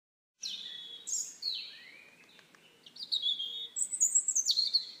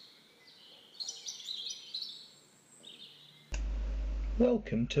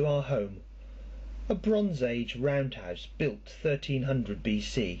Welcome to our home, a Bronze Age roundhouse built 1300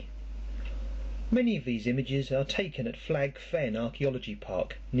 BC. Many of these images are taken at Flag Fen Archaeology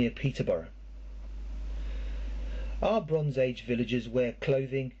Park near Peterborough. Our Bronze Age villagers wear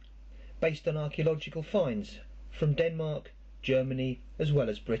clothing based on archaeological finds from Denmark, Germany as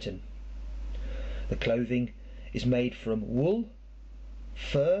well as Britain. The clothing is made from wool,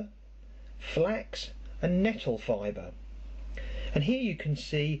 fur, flax and nettle fibre. And here you can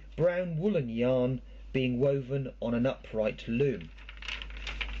see brown woolen yarn being woven on an upright loom.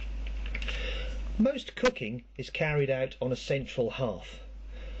 Most cooking is carried out on a central hearth,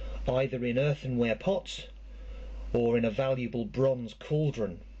 either in earthenware pots or in a valuable bronze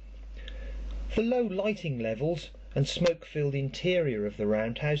cauldron. The low lighting levels and smoke-filled interior of the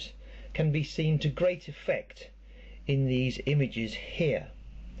roundhouse can be seen to great effect in these images here.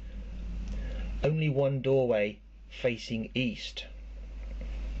 Only one doorway facing east,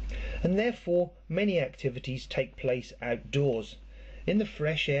 and therefore many activities take place outdoors in the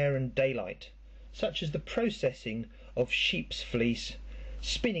fresh air and daylight, such as the processing of sheep's fleece,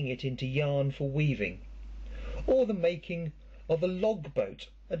 spinning it into yarn for weaving, or the making of a log boat,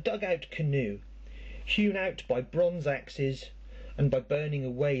 a dugout canoe, hewn out by bronze axes and by burning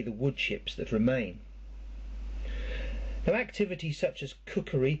away the wood chips that remain. Now, activities such as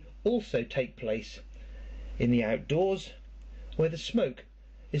cookery also take place in the outdoors, where the smoke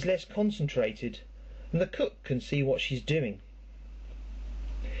is less concentrated and the cook can see what she's doing.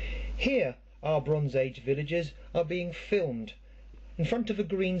 Here our Bronze Age villagers are being filmed in front of a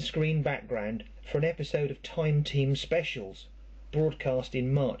green screen background for an episode of Time Team Specials broadcast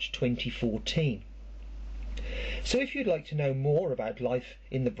in March 2014. So if you'd like to know more about life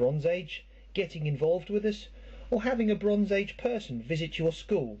in the Bronze Age, getting involved with us, or having a Bronze Age person visit your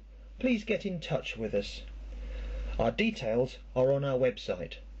school, please get in touch with us. Our details are on our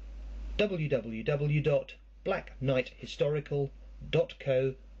website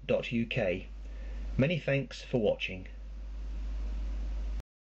www.blackknighthistorical.co.uk. Many thanks for watching.